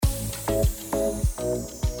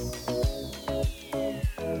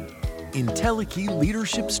Entelechy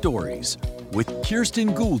Leadership Stories with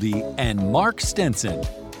Kirsten Gouldy and Mark Stenson.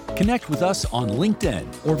 Connect with us on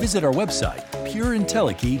LinkedIn or visit our website,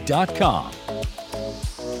 pureentelechy.com.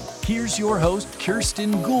 Here's your host,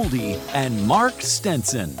 Kirsten Gouldy and Mark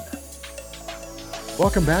Stenson.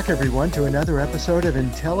 Welcome back, everyone, to another episode of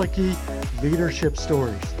Entelechy Leadership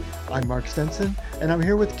Stories. I'm Mark Stenson, and I'm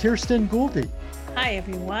here with Kirsten Gouldy. Hi,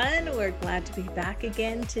 everyone. We're glad to be back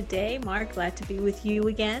again today. Mark, glad to be with you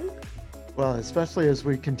again. Well, especially as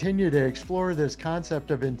we continue to explore this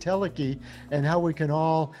concept of entelechy and how we can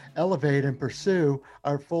all elevate and pursue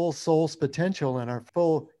our full soul's potential and our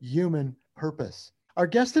full human purpose. Our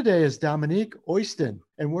guest today is Dominique Oyston,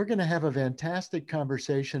 and we're going to have a fantastic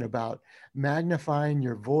conversation about magnifying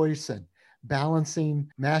your voice and balancing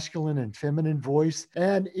masculine and feminine voice,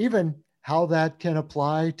 and even how that can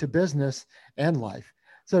apply to business and life.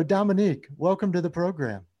 So Dominique, welcome to the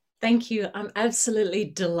program. Thank you. I'm absolutely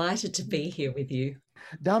delighted to be here with you.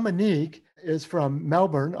 Dominique is from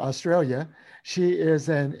Melbourne, Australia. She is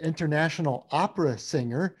an international opera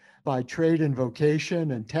singer by trade and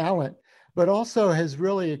vocation and talent, but also has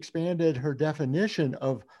really expanded her definition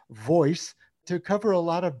of voice to cover a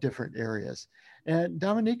lot of different areas. And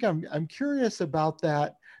Dominique, I'm curious about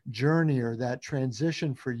that journey or that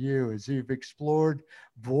transition for you as you've explored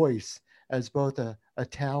voice as both a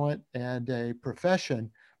talent and a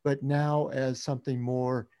profession, but now as something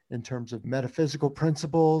more in terms of metaphysical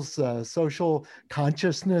principles, social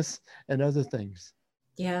consciousness, and other things.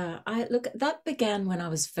 Yeah, that began when I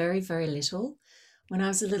was very, very little. When I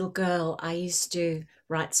was a little girl, I used to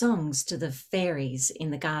write songs to the fairies in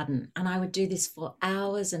the garden, and I would do this for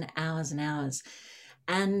hours and hours and hours.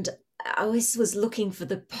 And I always was looking for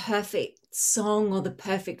the perfect song or the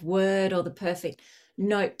perfect word or the perfect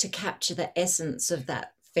note to capture the essence of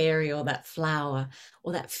that fairy or that flower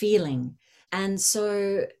or that feeling. And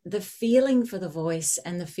so the feeling for the voice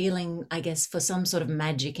and the feeling, I guess, for some sort of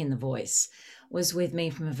magic in the voice was with me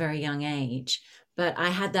from a very young age. But I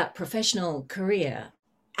had that professional career.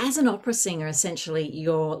 As an opera singer, essentially,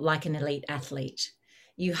 you're like an elite athlete.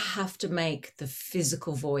 You have to make the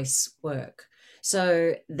physical voice work.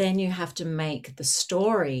 So then you have to make the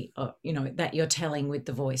story, that you're telling with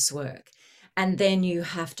the voice work. And then you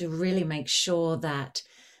have to really make sure that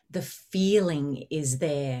the feeling is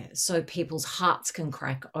there so people's hearts can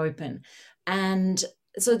crack open. And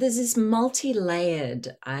so there's this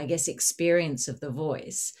multi-layered, I guess, experience of the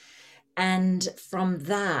voice. And from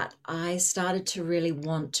that, I started to really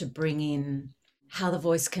want to bring in how the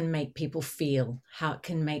voice can make people feel, how it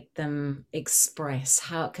can make them express,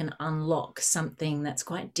 how it can unlock something that's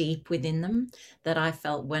quite deep within them that I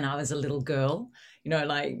felt when I was a little girl,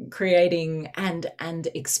 like creating and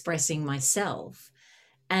expressing myself.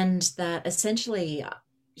 And that essentially,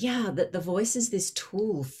 that the voice is this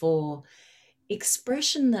tool for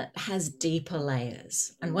expression that has deeper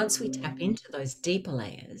layers. And once we tap into those deeper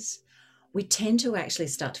layers, we tend to actually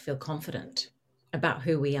start to feel confident about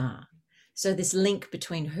who we are. So this link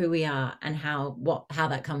between who we are and how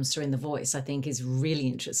that comes through in the voice, I think, is really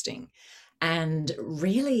interesting and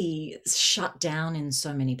really shut down in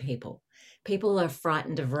so many people. People are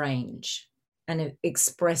frightened of range and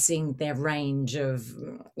expressing their range of,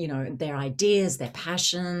 their ideas, their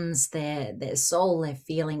passions, their soul, their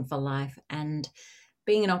feeling for life. And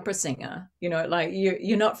being an opera singer,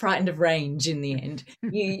 you're not frightened of range in the end.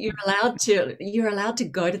 You're allowed to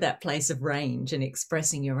go to that place of range and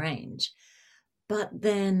expressing your range. But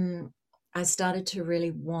then I started to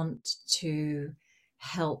really want to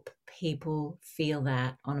help people feel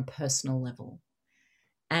that on a personal level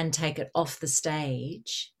and take it off the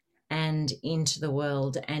stage and into the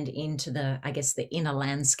world and into the inner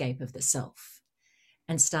landscape of the self,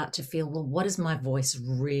 and start to feel, well, what does my voice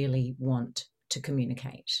really want to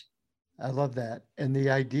communicate? I love that. And the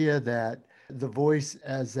idea that the voice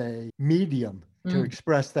as a medium to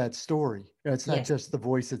express that story, it's not just the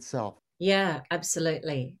voice itself. Yeah,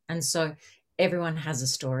 absolutely. And so everyone has a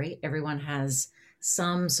story. Everyone has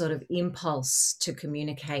some sort of impulse to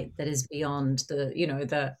communicate that is beyond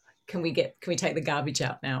can we take the garbage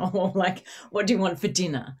out now? Or like, what do you want for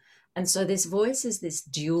dinner? And so this voice is this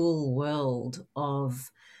dual world of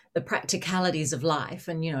the practicalities of life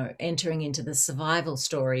and, entering into the survival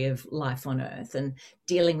story of life on earth and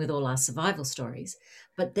dealing with all our survival stories.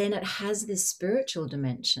 But then it has this spiritual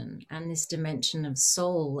dimension and this dimension of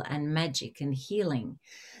soul and magic and healing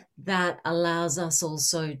that allows us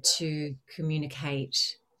also to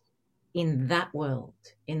communicate in that world,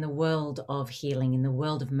 in the world of healing, in the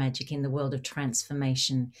world of magic, in the world of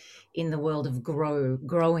transformation, in the world of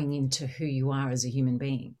growing into who you are as a human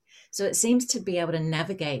being. So it seems to be able to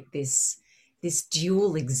navigate this this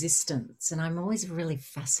dual existence. And I'm always really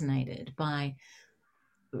fascinated by,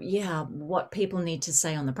 what people need to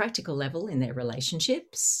say on the practical level in their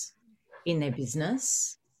relationships, in their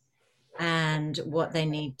business, and what they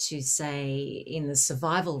need to say in the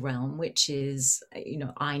survival realm, which is,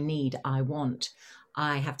 I need, I want,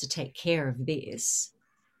 I have to take care of this.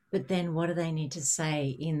 But then what do they need to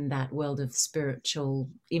say in that world of spiritual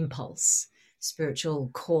impulse, spiritual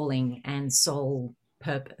calling, and soul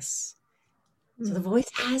purpose? So the voice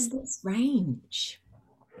has this range.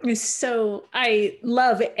 So I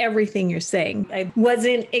love everything you're saying. I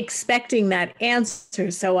wasn't expecting that answer.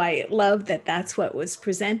 So I love that that's what was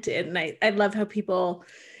presented. And I love how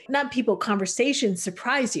conversations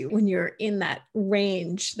surprise you when you're in that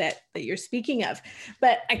range that you're speaking of.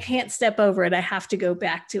 But I can't step over it. I have to go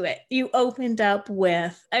back to it. You opened up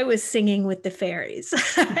with, I was singing with the fairies,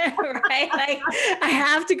 right? I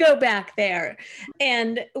have to go back there.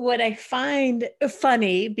 And what I find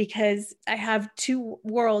funny, because I have two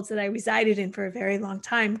worlds that I resided in for a very long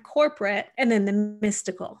time, corporate and then the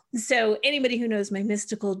mystical. So anybody who knows my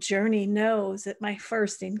mystical journey knows that my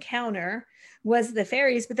first encounter was the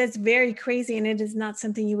fairies, but that's very crazy. And it is not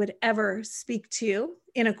something you would ever speak to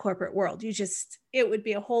in a corporate world. It would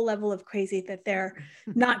be a whole level of crazy that they're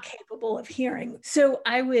not capable of hearing. So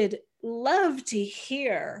I would love to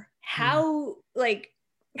hear how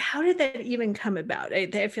did that even come about?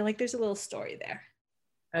 I feel like there's a little story there.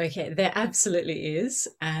 Okay, there absolutely is.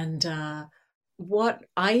 And what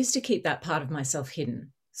I used to keep that part of myself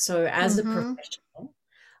hidden. So as a professional,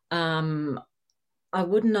 I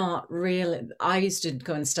would not really, I used to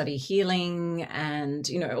go and study healing and,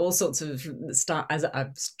 all sorts of as I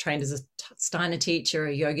was trained as a Steiner teacher,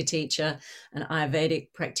 a yoga teacher, an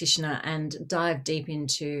Ayurvedic practitioner, and dive deep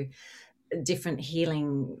into different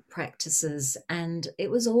healing practices. And it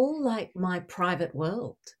was all like my private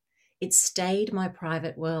world. It stayed my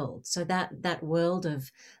private world. So that world of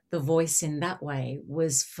the voice in that way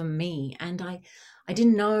was for me. And I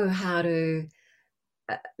didn't know how to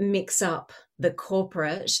mix up the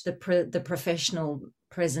corporate, the professional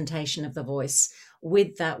presentation of the voice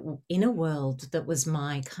with that inner world that was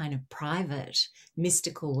my kind of private,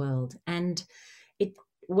 mystical world. And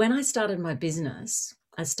when I started my business,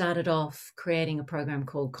 I started off creating a program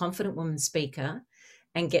called Confident Woman Speaker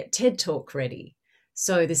and Get TED Talk Ready.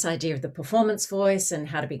 So this idea of the performance voice and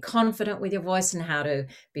how to be confident with your voice and how to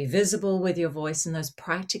be visible with your voice and those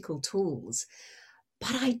practical tools.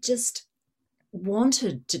 But I just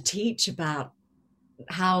wanted to teach about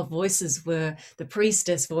how voices were the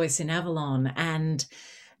priestess voice in Avalon and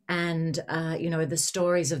the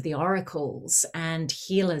stories of the oracles and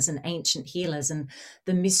healers and ancient healers and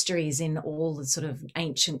the mysteries in all the sort of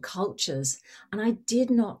ancient cultures. And I did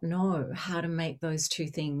not know how to make those two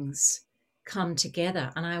things come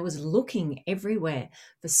together. And I was looking everywhere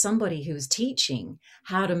for somebody who was teaching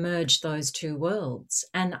how to merge those two worlds.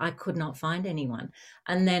 And I could not find anyone.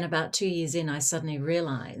 And then about 2 years in, I suddenly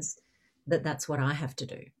realized that that's what I have to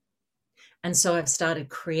do. And so I've started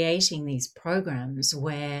creating these programs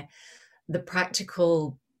where the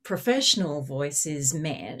practical professional voice is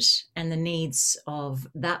met and the needs of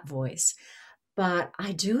that voice. But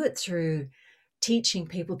I do it through teaching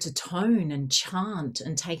people to tone and chant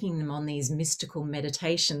and taking them on these mystical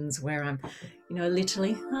meditations where I'm,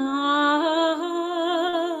 literally,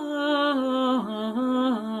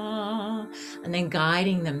 and then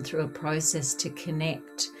guiding them through a process to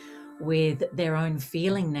connect with their own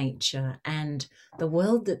feeling nature and the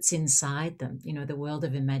world that's inside them, the world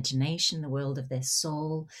of imagination, the world of their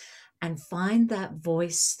soul, and find that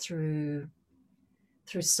voice through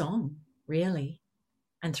song, really,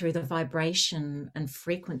 and through the vibration and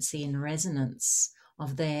frequency and resonance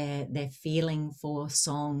of their feeling for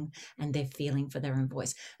song and their feeling for their own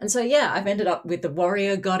voice. And so, I've ended up with the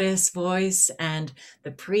warrior goddess voice and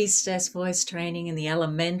the priestess voice training and the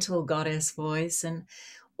elemental goddess voice and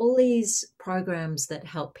all these programs that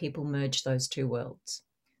help people merge those two worlds.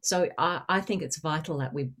 So I think it's vital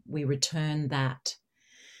that we return that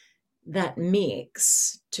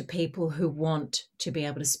mix to people who want to be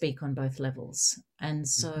able to speak on both levels. And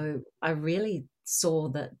so I really saw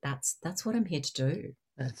that that's what I'm here to do.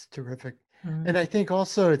 That's terrific. And I think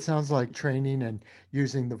also it sounds like training and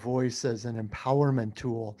using the voice as an empowerment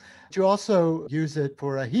tool. You also use it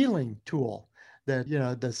for a healing tool, that,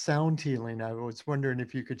 the sound healing. I was wondering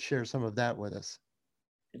if you could share some of that with us.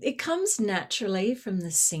 It comes naturally from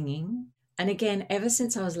the singing. And again, ever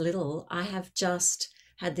since I was little, I have just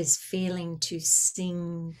had this feeling to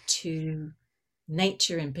sing to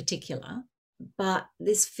nature in particular, but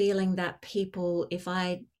this feeling that people, if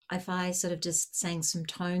I sort of just sang some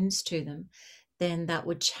tones to them, then that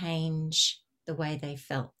would change the way they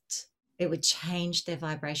felt. It would change their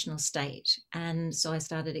vibrational state. And so I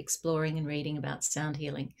started exploring and reading about sound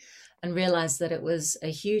healing and realized that it was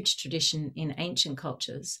a huge tradition in ancient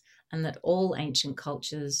cultures, and that all ancient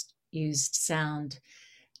cultures used sound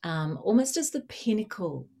almost as the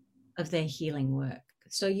pinnacle of their healing work.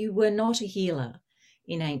 So you were not a healer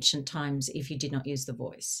in ancient times if you did not use the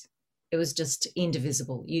voice. It was just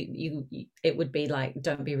indivisible. It would be like,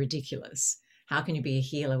 don't be ridiculous. How can you be a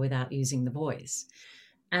healer without using the voice?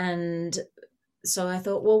 And so I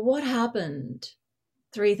thought, well, what happened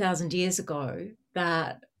 3,000 years ago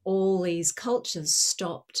that all these cultures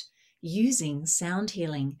stopped using sound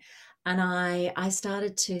healing? And I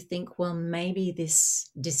started to think, well, maybe this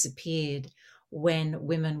disappeared when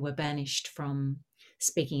women were banished from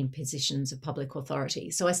speaking in positions of public authority.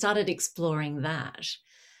 So I started exploring that.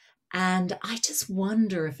 And I just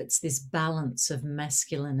wonder if it's this balance of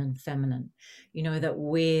masculine and feminine, that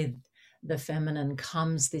with the feminine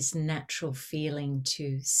comes this natural feeling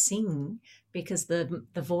to sing, because the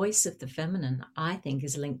voice of the feminine, I think,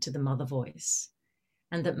 is linked to the mother voice,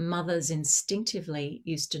 and that mothers instinctively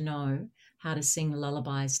used to know how to sing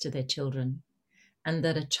lullabies to their children, and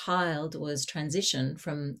that a child was transitioned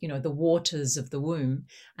from, the waters of the womb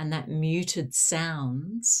and that muted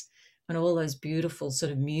sounds and all those beautiful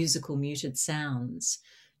sort of musical muted sounds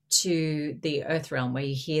to the earth realm, where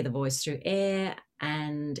you hear the voice through air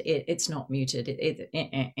and it's not muted.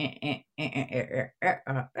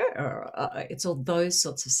 It's all those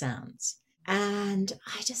sorts of sounds. And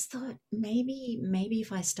I just thought, maybe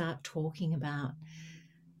if I start talking about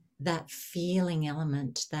that feeling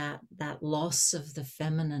element, that loss of the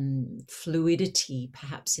feminine fluidity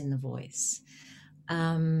perhaps in the voice,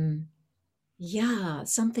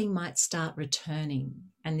 something might start returning,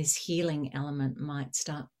 and this healing element might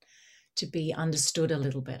start to be understood a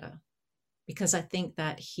little better. Because I think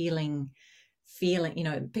that healing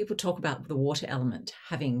feeling, people talk about the water element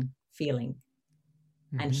having feeling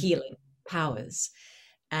and healing powers.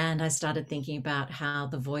 And I started thinking about how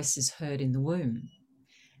the voice is heard in the womb,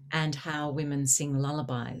 and how women sing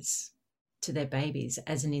lullabies to their babies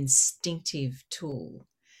as an instinctive tool.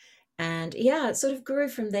 And it sort of grew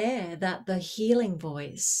from there, that the healing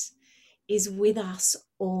voice is with us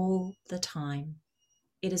all the time.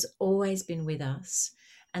 It has always been with us.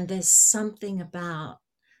 And there's something about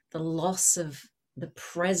the loss of the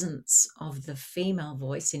presence of the female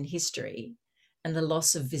voice in history, and the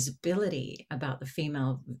loss of visibility about the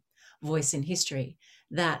female voice in history,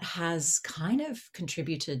 that has kind of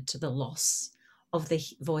contributed to the loss of the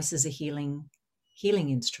voice as a healing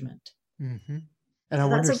instrument. Mm-hmm. And I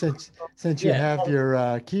wonder, since you have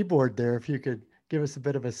your keyboard there, if you could give us a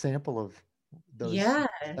bit of a sample of those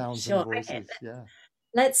sounds and voices. Yeah.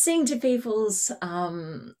 Let's sing to people's,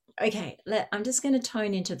 I'm just going to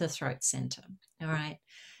tone into the throat center. All right.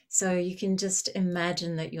 So you can just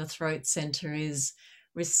imagine that your throat center is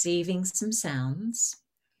receiving some sounds,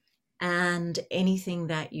 and anything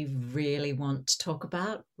that you really want to talk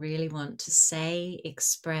about, really want to say,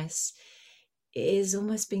 express, is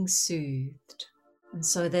almost being soothed. And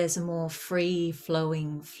so there's a more free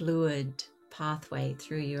flowing, fluid pathway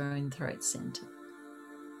through your own throat center.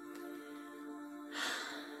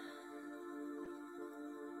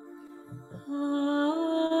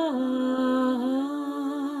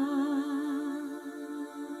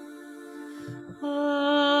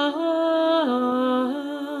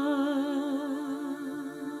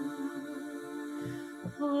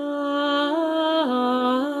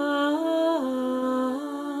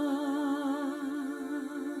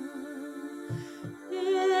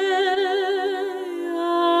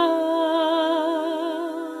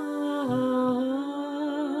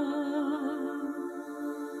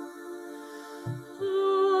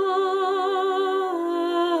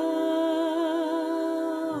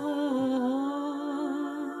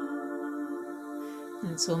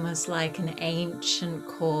 It's almost like an ancient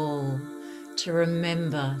call to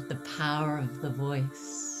remember the power of the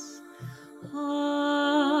voice.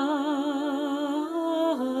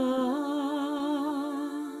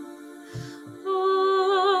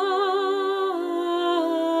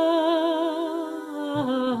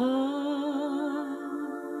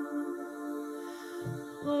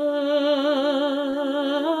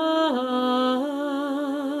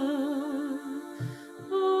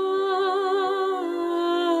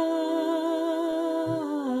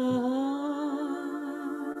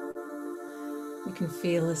 You can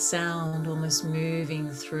feel the sound almost moving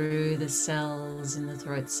through the cells in the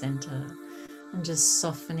throat center and just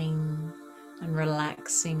softening and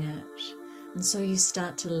relaxing it. And so you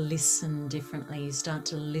start to listen differently. You start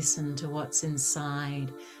to listen to what's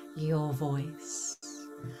inside your voice.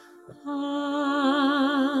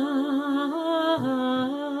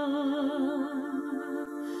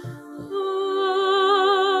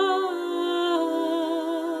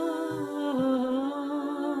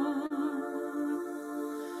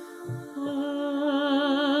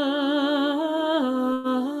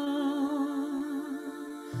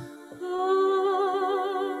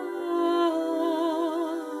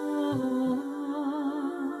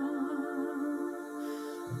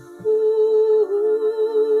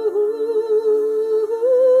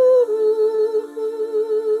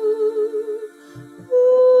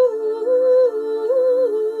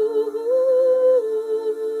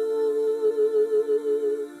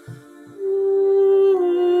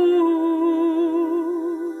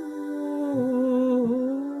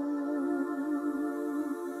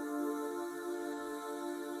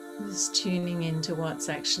 Just tuning into what's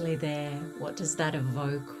actually there. What does that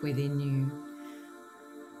evoke within you?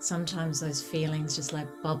 Sometimes those feelings just like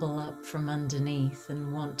bubble up from underneath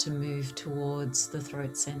and want to move towards the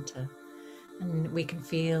throat center. And we can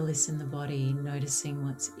feel this in the body, noticing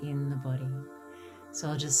what's in the body. So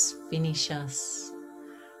I'll just finish us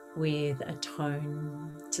with a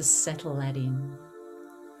tone to settle that in.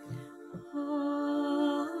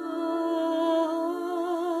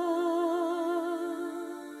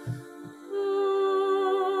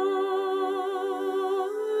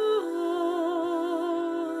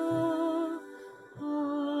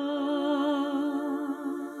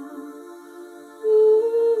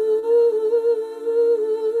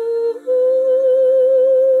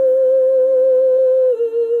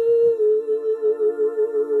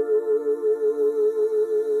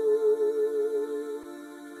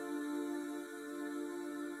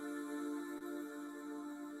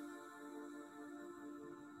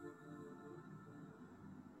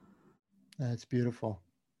 That's beautiful.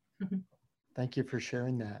 Thank you for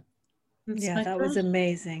sharing that. Yeah, that was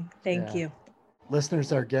amazing. Thank you.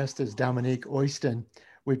 Listeners, our guest is Dominique Oyston.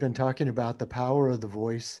 We've been talking about the power of the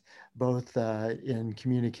voice, both in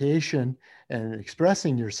communication and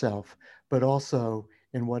expressing yourself, but also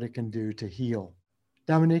in what it can do to heal.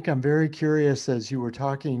 Dominique, I'm very curious as you were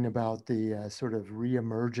talking about the sort of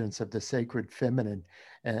reemergence of the sacred feminine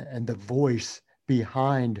and the voice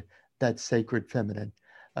behind that sacred feminine.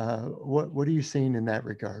 What are you seeing in that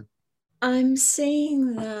regard? I'm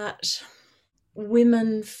seeing that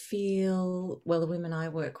women feel, well, the women I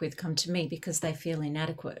work with come to me because they feel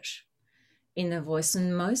inadequate in their voice,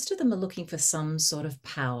 and most of them are looking for some sort of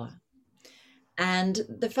power. And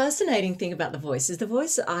the fascinating thing about the voice is the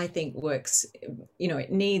voice, I think, works,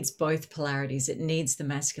 it needs both polarities. It needs the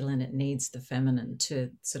masculine, it needs the feminine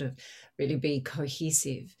to sort of really be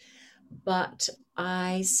cohesive. But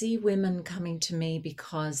I see women coming to me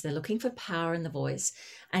because they're looking for power in the voice,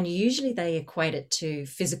 and usually they equate it to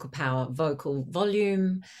physical power, vocal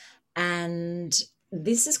volume. And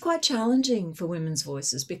this is quite challenging for women's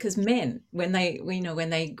voices because men, when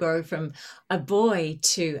they grow from a boy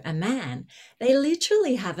to a man, they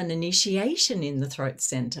literally have an initiation in the throat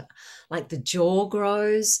center. Like the jaw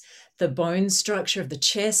grows, the bone structure of the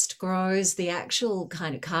chest grows, the actual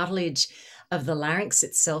kind of cartilage of the larynx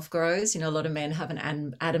itself grows. A lot of men have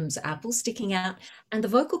an Adam's apple sticking out, and the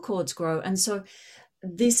vocal cords grow. And so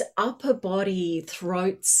this upper body,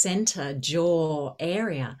 throat center, jaw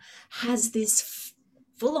area has this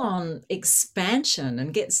full-on expansion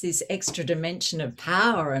and gets this extra dimension of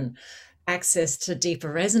power and access to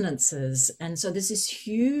deeper resonances. And so there's this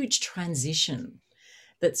huge transition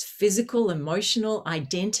that's physical, emotional,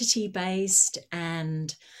 identity-based,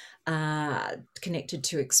 and connected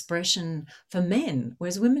to expression for men,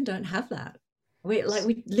 whereas women don't have that. We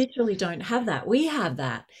literally don't have that. We have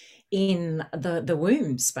that in the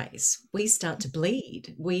womb space. We start to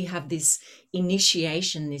bleed. We have this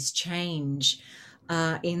initiation, this change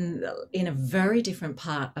in a very different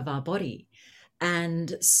part of our body.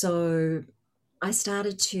 And so I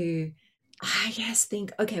started to, I guess,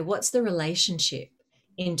 think, okay, what's the relationship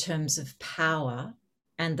in terms of power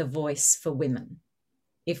and the voice for women?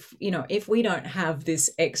 If we don't have this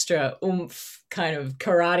extra oomph, kind of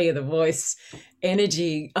karate of the voice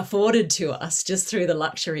energy afforded to us just through the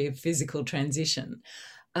luxury of physical transition,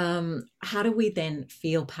 how do we then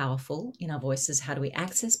feel powerful in our voices? How do we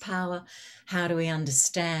access power? How do we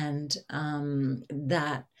understand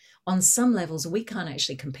that on some levels we can't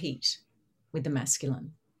actually compete with the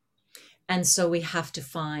masculine? And so we have to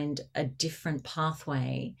find a different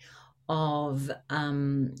pathway of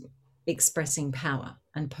expressing power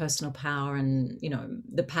and personal power and,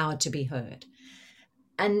 the power to be heard.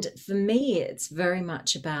 And for me, it's very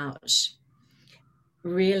much about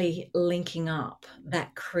really linking up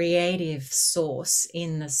that creative source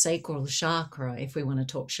in the sacral chakra, if we want to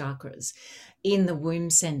talk chakras, in the womb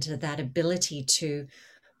center, that ability to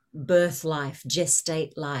birth life,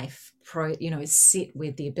 gestate life, sit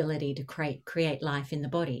with the ability to create life in the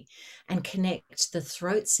body, and connect the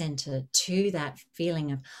throat center to that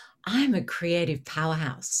feeling of, I'm a creative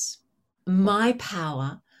powerhouse. My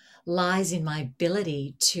power lies in my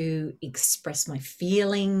ability to express my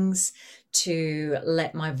feelings, to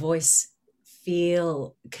let my voice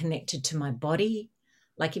feel connected to my body.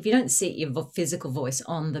 Like if you don't sit your physical voice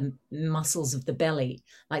on the muscles of the belly,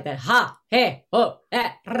 like that, ha, hey, oh,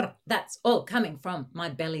 that's all coming from my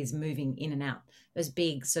belly's moving in and out. Those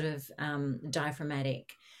big sort of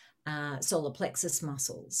diaphragmatic solar plexus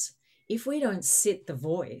muscles. If we don't sit the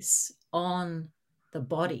voice on the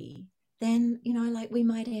body, then, like we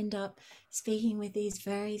might end up speaking with these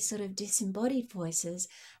very sort of disembodied voices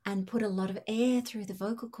and put a lot of air through the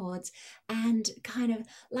vocal cords and kind of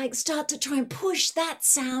like start to try and push that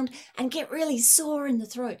sound and get really sore in the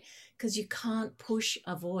throat, because you can't push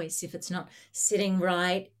a voice if it's not sitting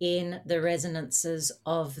right in the resonances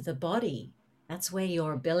of the body. That's where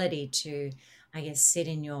your ability to, I guess, sit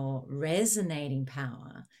in your resonating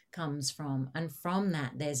power comes from. And from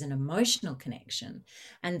that, there's an emotional connection.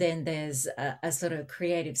 And then there's a sort of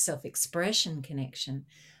creative self-expression connection.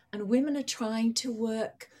 And women are trying to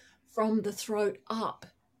work from the throat up,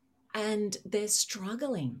 and they're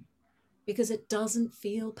struggling because it doesn't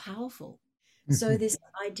feel powerful. So this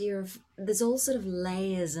idea of, there's all sort of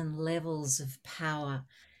layers and levels of power.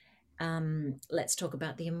 Let's talk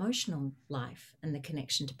about the emotional life and the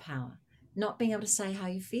connection to power. Not being able to say how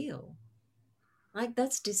you feel. Like,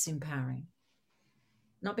 that's disempowering.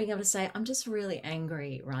 Not being able to say, I'm just really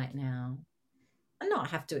angry right now, and not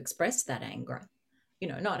have to express that anger,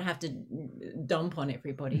 not have to dump on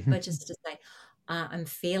everybody, but just to say, I'm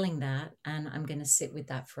feeling that and I'm going to sit with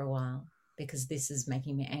that for a while because this is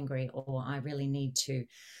making me angry, or I really need to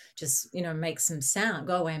just, make some sound,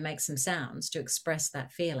 go away and make some sounds to express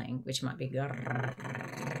that feeling, which might be, I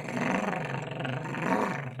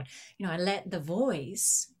let the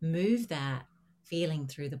voice move that feeling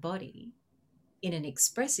through the body in an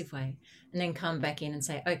expressive way, and then come back in and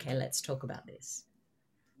say, okay, let's talk about this.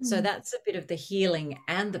 So that's a bit of the healing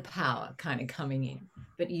and the power kind of coming in,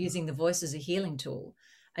 but using the voice as a healing tool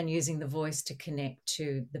and using the voice to connect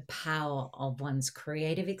to the power of one's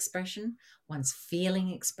creative expression, one's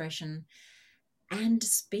feeling expression, and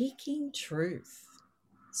speaking truth.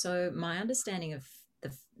 So my understanding of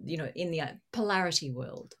in the polarity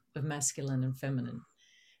world of masculine and feminine,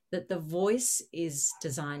 that the voice is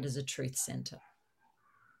designed as a truth center.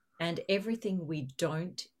 And everything we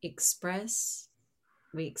don't express,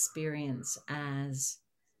 we experience as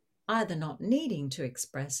either not needing to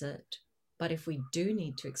express it, but if we do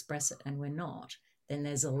need to express it and we're not, then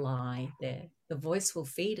there's a lie there. The voice will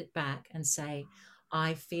feed it back and say,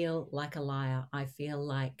 I feel like a liar. I feel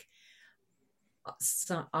like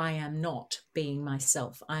I am not being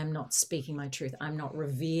myself. I am not speaking my truth. I'm not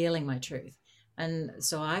revealing my truth. And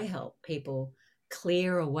so I help people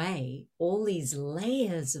clear away all these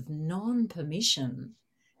layers of non-permission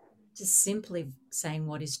to simply saying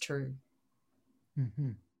what is true.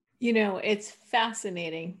 Mm-hmm. It's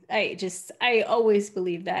fascinating. I always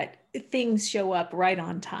believe that things show up right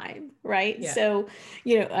on time, right? Yeah. So,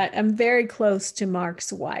 I'm very close to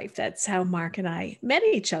Mark's wife. That's how Mark and I met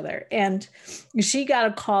each other. And she got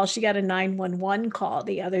a call. She got a 911 call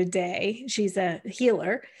the other day. She's a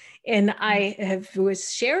healer. And I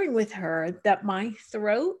was sharing with her that my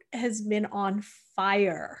throat has been on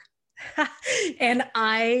fire. And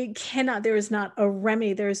there is not a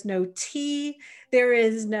remedy. There's no tea. There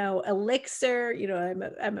is no elixir.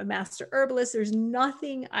 I'm a master herbalist. There's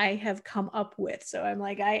nothing I have come up with. So I'm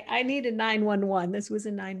like, I need a 911. This was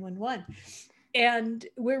a 911. And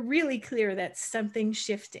we're really clear that something's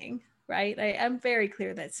shifting, right? I'm very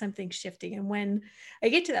clear that something's shifting. And when I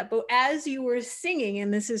get to that, but as you were singing,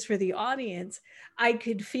 and this is for the audience, I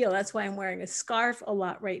could feel, that's why I'm wearing a scarf a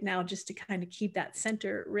lot right now, just to kind of keep that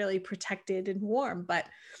center really protected and warm. But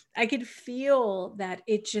I could feel that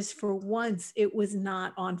it just, for once, it was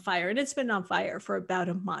not on fire. And it's been on fire for about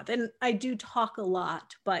a month. And I do talk a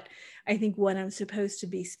lot, but I think what I'm supposed to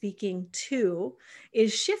be speaking to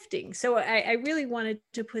is shifting. So I really wanted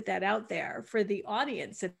to put that out there for the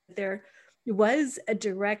audience, that there was a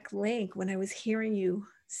direct link when I was hearing you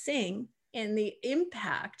sing, and the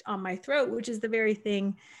impact on my throat, which is the very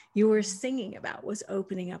thing you were singing about, was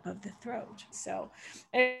opening up of the throat. So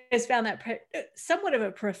I just found that somewhat of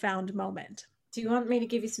a profound moment. Do you want me to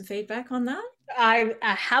give you some feedback on that? I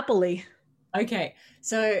happily. Okay.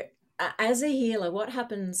 So as a healer, what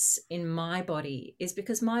happens in my body is,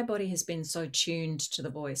 because my body has been so tuned to the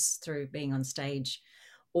voice through being on stage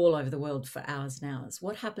all over the world for hours and hours.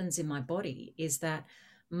 What happens in my body is that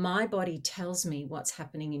my body tells me what's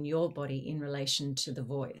happening in your body in relation to the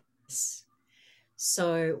voice.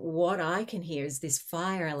 So what I can hear is this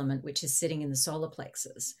fire element, which is sitting in the solar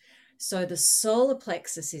plexus. So the solar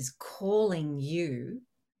plexus is calling you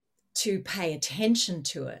to pay attention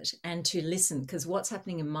to it and to listen, because what's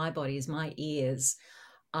happening in my body is my ears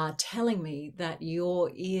are telling me that your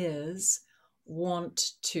ears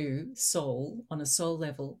want to, on a soul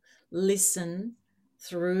level, listen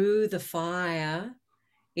through the fire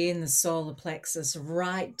in the solar plexus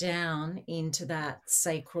right down into that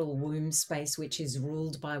sacral womb space, which is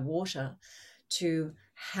ruled by water, to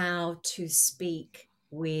how to speak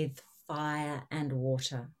with fire and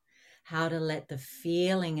water, how to let the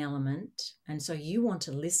feeling element. And so you want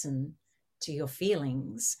to listen to your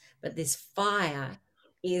feelings, but this fire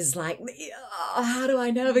is like, oh, how do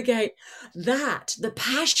I navigate that? The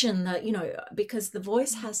passion that, because the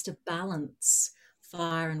voice has to balance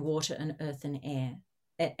fire and water and earth and air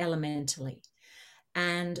elementally.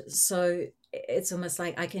 And so it's almost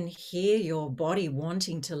like I can hear your body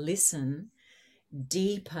wanting to listen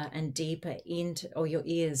deeper and deeper into, or your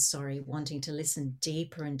ears, wanting to listen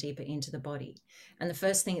deeper and deeper into the body. And the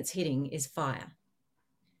first thing it's hitting is fire.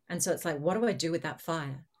 And so it's like, what do I do with that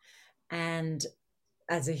fire? And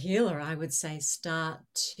as a healer, I would say start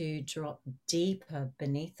to drop deeper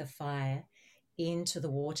beneath the fire into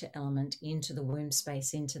the water element, into the womb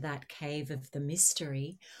space, into that cave of the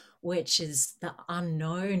mystery, which is the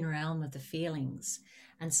unknown realm of the feelings,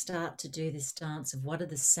 and start to do this dance of what are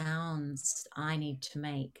the sounds I need to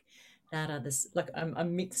make that are this, like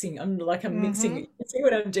I'm mixing. You see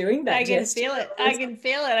what I'm doing? I can feel it. I can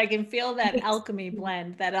feel that alchemy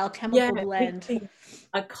blend, that alchemical blend.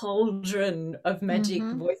 A cauldron of magic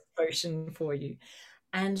voice potion for you.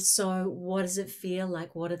 And so what does it feel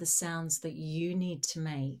like? What are the sounds that you need to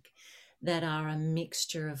make that are a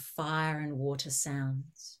mixture of fire and water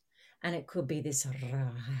sounds? And it could be this,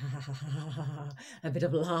 a bit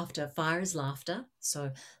of laughter. Fire is laughter. So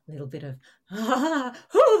a little bit of,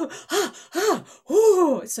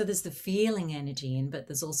 so there's the feeling energy in, but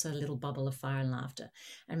there's also a little bubble of fire and laughter.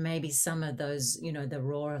 And maybe some of those, the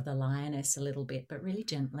roar of the lioness a little bit, but really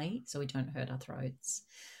gently, so we don't hurt our throats.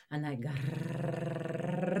 And they go,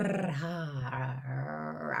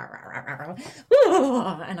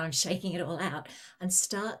 and I'm shaking it all out, and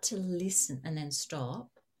start to listen, and then stop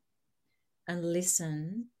and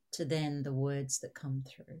listen to then the words that come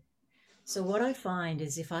through. So what I find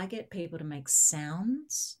is if I get people to make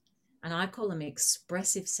sounds, and I call them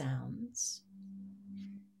expressive sounds,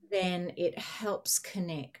 then it helps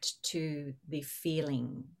connect to the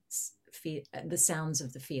feelings, the sounds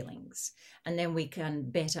of the feelings, and then we can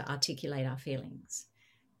better articulate our feelings.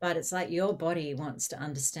 But it's like your body wants to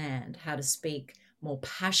understand how to speak more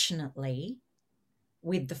passionately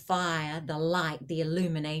with the fire, the light, the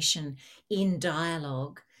illumination in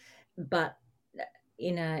dialogue, but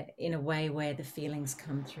in a way where the feelings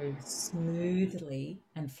come through smoothly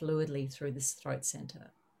and fluidly through this throat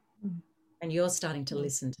center. And you're starting to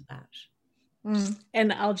listen to that.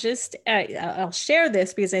 And I'll share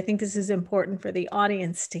this because I think this is important for the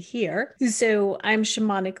audience to hear. So I'm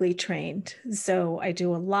shamanically trained. So I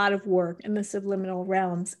do a lot of work in the subliminal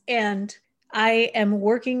realms, and I am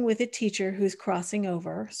working with a teacher who's crossing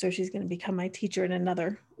over. So she's going to become my teacher in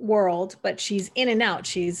another world, but she's in and out.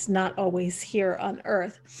 She's not always here on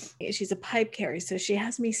Earth. She's a pipe carrier. So she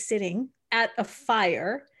has me sitting at a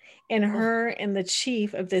fire, and her and the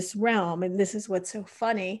chief of this realm. And this is what's so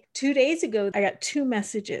funny. 2 days ago, I got 2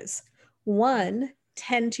 messages. One,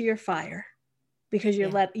 tend to your fire, because you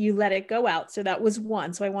let it go out. So that was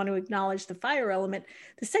one. So I want to acknowledge the fire element.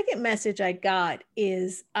 The second message I got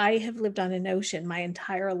is I have lived on an ocean my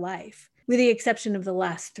entire life, with the exception of the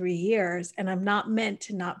last 3 years, and I'm not meant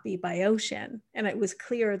to not be by ocean. And it was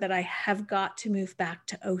clear that I have got to move back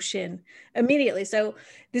to ocean immediately. So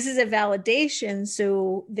this is a validation,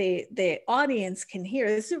 so the audience can hear.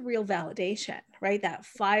 This is a real validation, right? That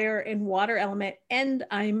fire and water element. And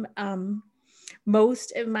I'm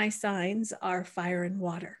most of my signs are fire and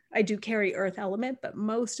water. I do carry earth element, but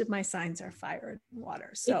most of my signs are fire and water.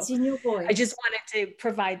 So it's in your voice. I just wanted to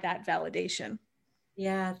provide that validation.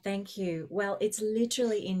 Yeah, thank you. Well, it's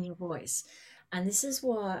literally in your voice. And this is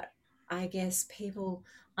what I guess people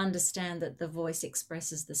understand, that the voice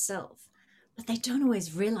expresses the self, but they don't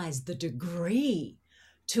always realize the degree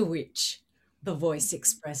to which the voice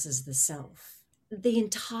expresses the self. The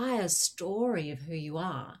entire story of who you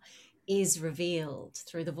are is revealed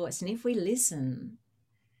through the voice. And if we listen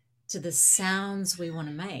to the sounds we want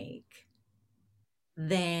to make,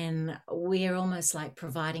 then we're almost like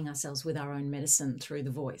providing ourselves with our own medicine through the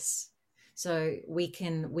voice. So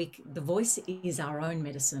the voice is our own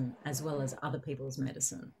medicine as well as other people's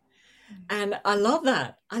medicine. And I love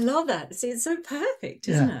that. I love that. See, it's so perfect,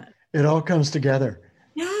 isn't it? It all comes together.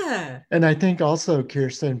 Yeah. And I think also,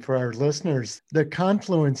 Kirsten, for our listeners, the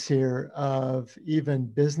confluence here of even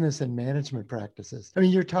business and management practices. I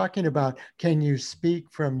mean, you're talking about, can you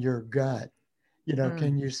speak from your gut?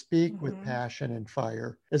 Can you speak with passion and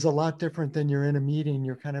fire? Is a lot different than you're in a meeting.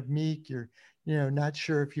 You're kind of meek. You're, not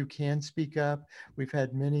sure if you can speak up. We've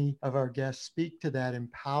had many of our guests speak to that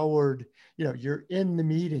empowered, you're in the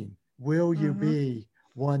meeting. Will you be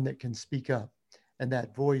one that can speak up? And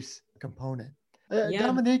that voice component.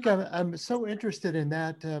 Dominique, I'm so interested in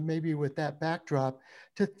that, maybe with that backdrop,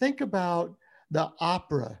 to think about the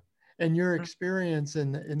opera and your experience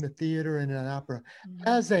in the theater and an opera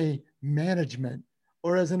as a management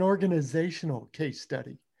or as an organizational case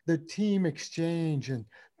study, the team exchange and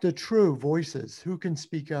the true voices, who can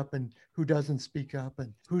speak up and who doesn't speak up,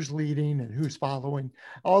 and who's leading and who's following,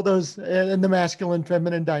 all those, and the masculine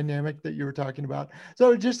feminine dynamic that you were talking about.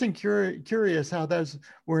 So just curious how those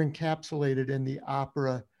were encapsulated in the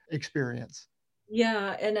opera experience.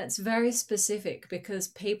 Yeah, and it's very specific because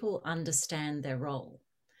people understand their role.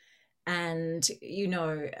 And,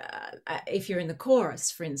 if you're in the chorus,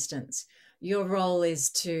 for instance, your role is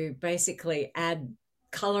to basically add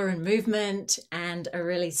color and movement and a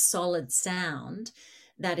really solid sound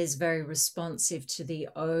that is very responsive to the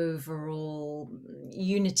overall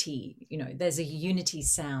unity. There's a unity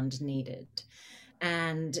sound needed.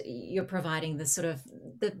 And you're providing the sort of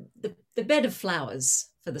the bed of flowers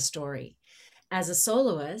for the story. As a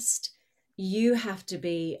soloist, you have to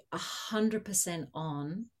be 100%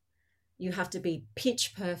 on. You have to be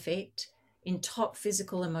pitch perfect, in top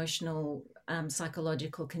physical, emotional,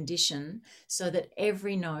 psychological condition, so that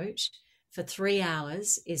every note for 3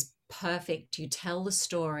 hours is perfect. You tell the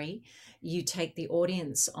story, you take the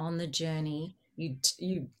audience on the journey, you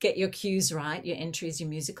get your cues right, your entries, your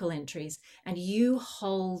musical entries, and you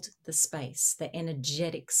hold the space, the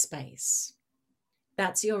energetic space.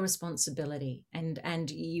 That's your responsibility.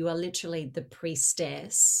 And you are literally the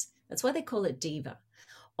priestess. That's why they call it diva,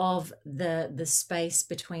 of the space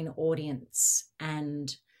between audience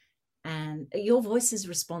and your voice is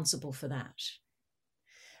responsible for that.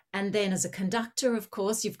 And then as a conductor, of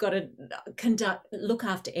course, you've got to look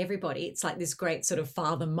after everybody. It's like this great sort of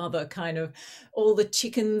father mother kind of, all the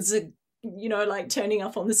chickens are like turning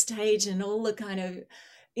up on the stage and all the kind of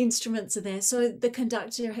instruments are there. So the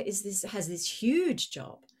conductor has this huge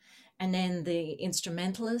job. And then the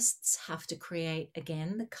instrumentalists have to create,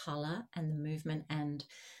 again, the color and the movement and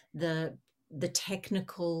the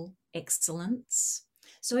technical excellence.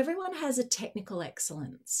 So everyone has a technical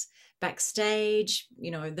excellence. Backstage,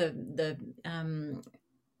 the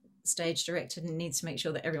stage director needs to make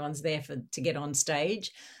sure that everyone's there to get on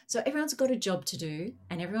stage. So everyone's got a job to do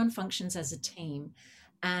and everyone functions as a team.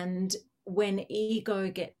 And when ego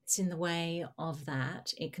gets in the way of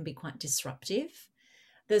that, it can be quite disruptive.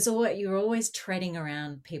 You're always treading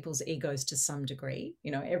around people's egos to some degree.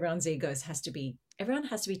 Everyone's egos everyone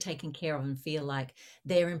has to be taken care of and feel like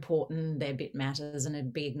they're important, their bit matters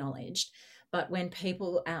and be acknowledged. But when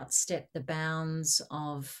people outstep the bounds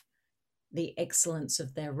of the excellence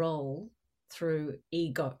of their role through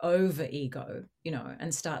ego, over ego,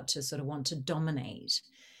 and start to sort of want to dominate,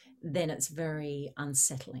 then it's very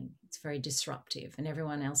unsettling. It's very disruptive, and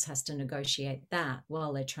everyone else has to negotiate that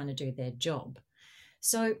while they're trying to do their job.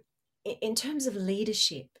 So in terms of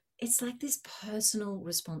leadership, it's like this personal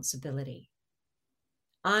responsibility.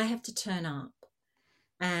 I have to turn up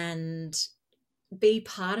and be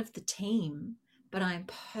part of the team, but I'm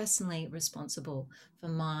personally responsible for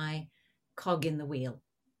my cog in the wheel.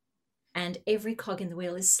 And every cog in the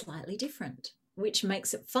wheel is slightly different, which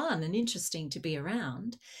makes it fun and interesting to be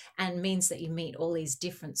around and means that you meet all these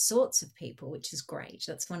different sorts of people, which is great.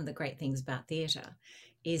 That's one of the great things about theatre,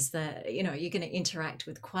 is that, you're going to interact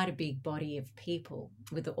with quite a big body of people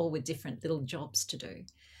with different little jobs to do.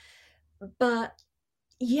 But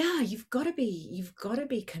yeah, you've got to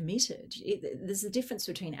be committed. There's a difference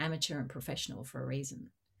between amateur and professional for a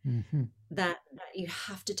reason. Mm-hmm. That you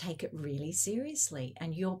have to take it really seriously,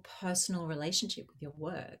 and your personal relationship with your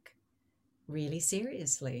work really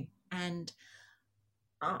seriously. And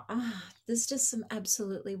there's just some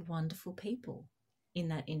absolutely wonderful people in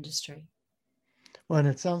that industry. Well, and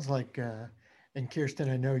it sounds like, and Kirsten,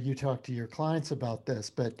 I know you talk to your clients about this,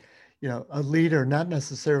 but a leader, not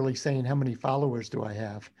necessarily saying how many followers do I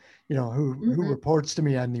have, who reports to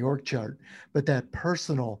me on the org chart, but that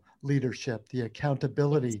personal leadership, the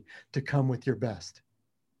accountability to come with your best.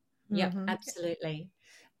 Yeah, absolutely.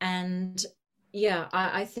 And yeah,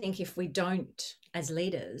 I think if we don't, as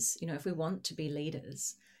leaders, if we want to be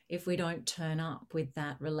leaders, if we don't turn up with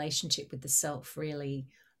that relationship with the self really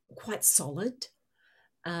quite solid,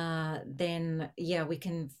 then yeah, we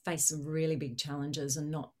can face some really big challenges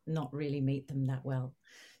and not really meet them that well.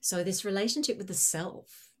 So this relationship with the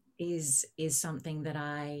self is something that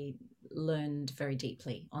I learned very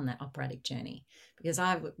deeply on that operatic journey, because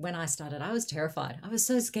when I started, I was terrified. I was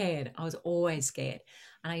so scared. I was always scared.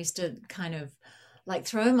 And I used to kind of like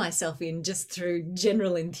throw myself in just through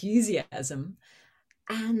general enthusiasm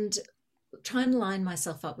and try and line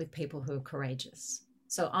myself up with people who are courageous.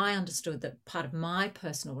 So I understood that part of my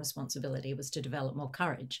personal responsibility was to develop more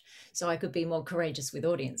courage so I could be more courageous with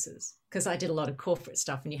audiences, because I did a lot of corporate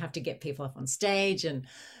stuff and you have to get people up on stage and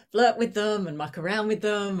flirt with them and muck around with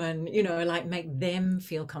them and, like make them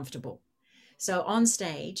feel comfortable. So on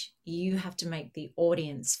stage, you have to make the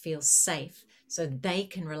audience feel safe so they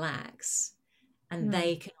can relax and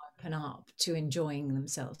they can open up to enjoying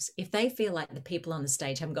themselves. If they feel like the people on the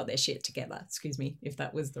stage haven't got their shit together, excuse me if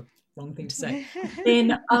that was the wrong thing to say,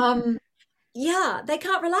 then they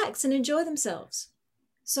can't relax and enjoy themselves.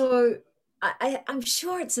 So I'm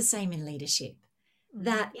sure it's the same in leadership,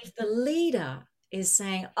 that if the leader is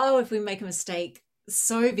saying, oh, if we make a mistake,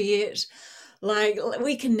 so be it, like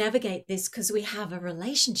we can navigate this because we have a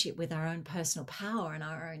relationship with our own personal power and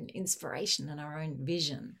our own inspiration and our own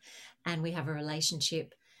vision, and we have a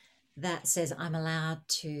relationship that says I'm allowed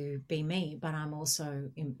to be me, but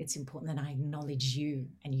it's important that I acknowledge you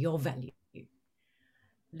and your value.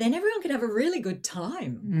 Then everyone can have a really good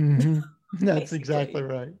time. Mm-hmm. That's exactly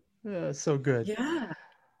right. So good. Yeah.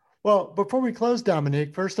 Well, before we close,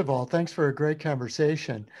 Dominique, first of all, thanks for a great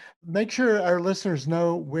conversation. Make sure our listeners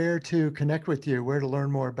know where to connect with you, where to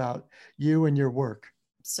learn more about you and your work.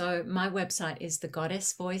 So my website is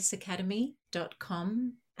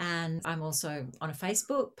thegoddessvoiceacademy.com. And I'm also on a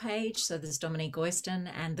Facebook page. So there's Dominique Oyston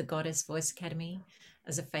and the Goddess Voice Academy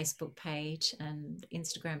as a Facebook page, and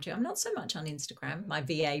Instagram too. I'm not so much on Instagram. My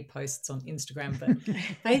VA posts on Instagram, but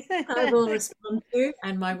Facebook I will respond to,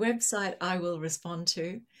 and my website I will respond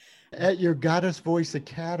to. At your Goddess Voice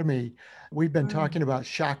Academy, we've been talking about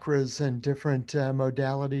chakras and different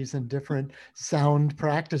modalities and different sound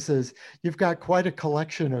practices. You've got quite a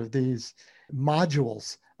collection of these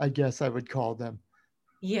modules, I guess I would call them.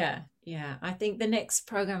 Yeah. I think the next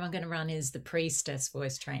program I'm going to run is the Priestess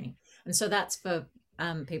Voice Training. And so that's for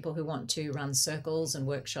people who want to run circles and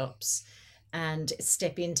workshops and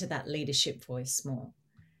step into that leadership voice more.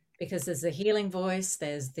 Because there's the healing voice,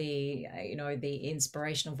 there's the, the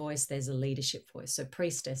inspirational voice, there's a leadership voice. So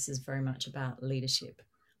Priestess is very much about leadership,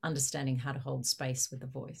 understanding how to hold space with the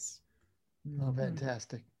voice. Oh,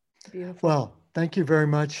 fantastic. Beautiful. Well, thank you very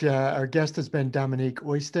much. Our guest has been Dominique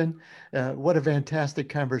Oyston. What a fantastic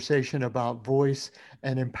conversation about voice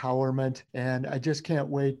and empowerment. And I just can't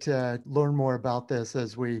wait to learn more about this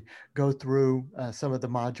as we go through some of the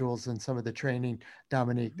modules and some of the training,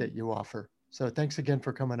 Dominique, that you offer. So thanks again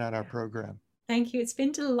for coming on our program. Thank you. It's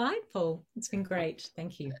been delightful. It's been great.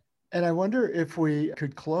 Thank you. And I wonder if we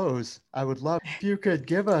could close. I would love if you could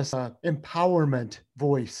give us an empowerment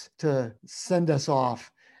voice to send us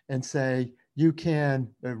off and say, you can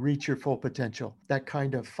reach your full potential, that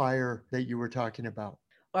kind of fire that you were talking about.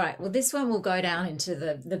 All right. Well, this one will go down into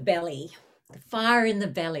the belly, the fire in the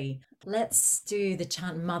belly. Let's do the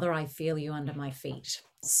chant, Mother, I feel you under my feet.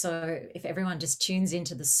 So if everyone just tunes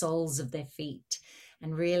into the soles of their feet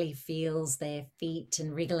and really feels their feet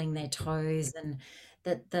and wriggling their toes, and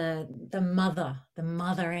that the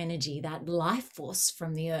mother energy, that life force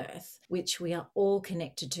from the earth, which we are all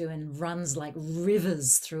connected to and runs like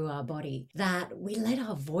rivers through our body, that we let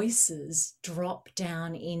our voices drop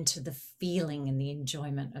down into the feeling and the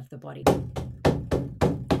enjoyment of the body.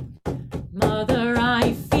 Mother,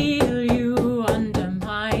 I feel you under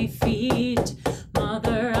my feet.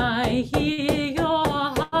 Mother, I hear your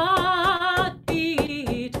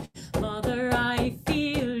heartbeat. Mother, I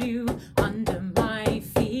feel you under my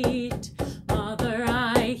feet. Mother,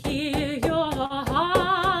 I hear your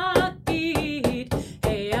heartbeat.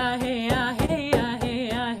 Hey, hey, hey, hey,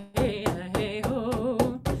 hey, hey,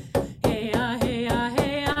 ho. Hey, hey, hey,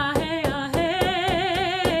 hey,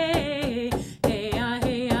 hey. Hey, hey,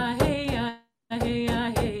 hey, hey, hey,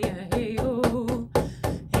 hey.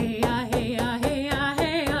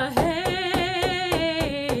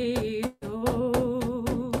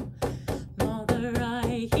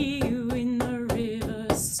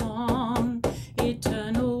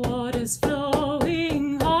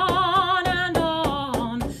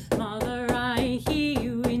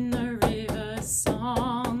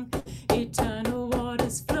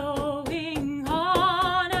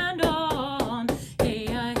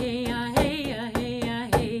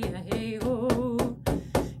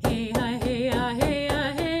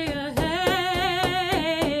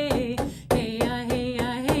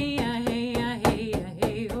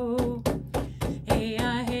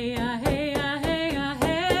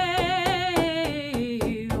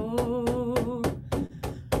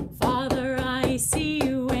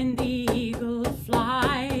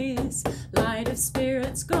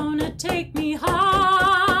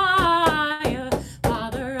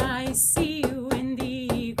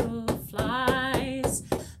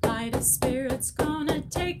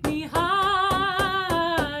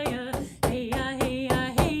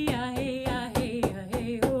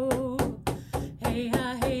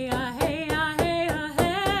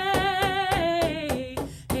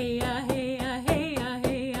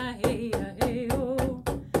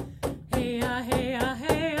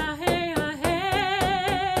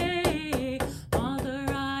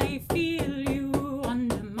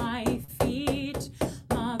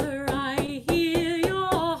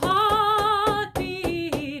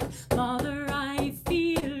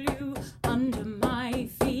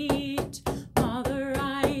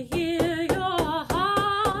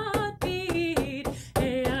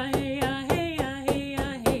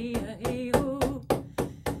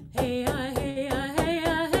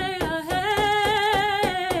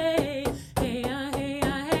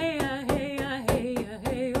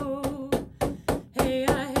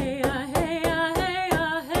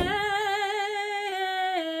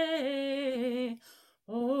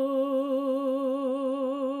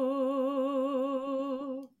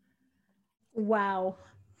 Wow.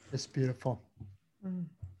 It's beautiful.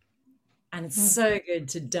 And it's so good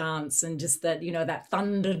to dance, and just that, that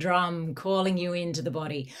thunder drum calling you into the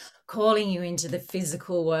body, calling you into the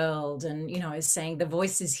physical world. And, saying the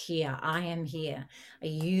voice is here. I am here. I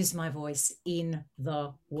use my voice in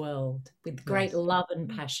the world with great love and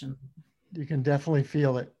passion. You can definitely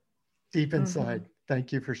feel it deep inside.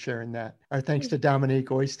 Thank you for sharing that. Our thanks to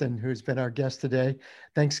Dominique Oyston, who's been our guest today.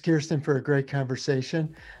 Thanks, Kirsten, for a great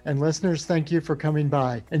conversation. And listeners, thank you for coming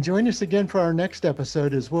by. And join us again for our next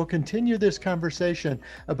episode as we'll continue this conversation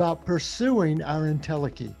about pursuing our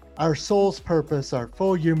entelechy, our soul's purpose, our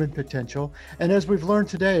full human potential, and as we've learned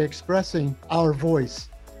today, expressing our voice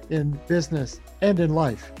in business and in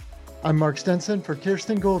life. I'm Mark Stinson for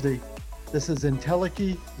Kirsten Gouldy. This is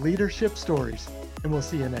Entelechy Leadership Stories, and we'll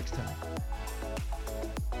see you next time.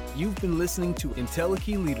 You've been listening to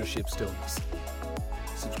Entelechy Leadership Stories.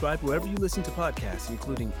 Subscribe wherever you listen to podcasts,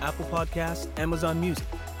 including Apple Podcasts, Amazon Music,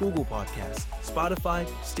 Google Podcasts, Spotify,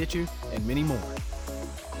 Stitcher, and many more.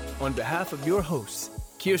 On behalf of your hosts,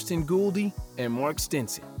 Kirsten Gouldy and Mark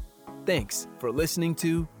Stinson, thanks for listening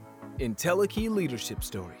to Entelechy Leadership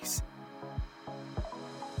Stories.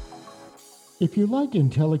 If you like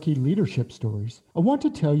Entelechy Leadership Stories, I want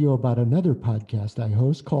to tell you about another podcast I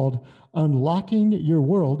host called Unlocking Your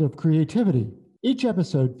World of Creativity. Each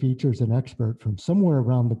episode features an expert from somewhere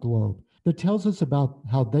around the globe that tells us about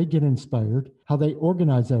how they get inspired, how they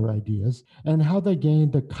organize their ideas, and how they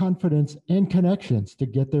gain the confidence and connections to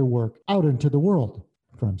get their work out into the world.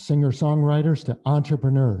 From singer-songwriters to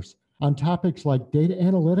entrepreneurs, on topics like data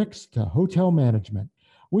analytics to hotel management,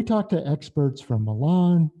 we talk to experts from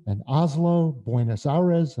Milan and Oslo, Buenos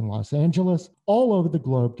Aires, and Los Angeles, all over the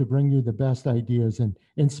globe to bring you the best ideas and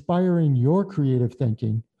inspiring your creative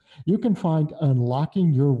thinking. You can find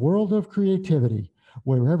Unlocking Your World of Creativity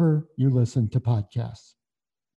wherever you listen to podcasts.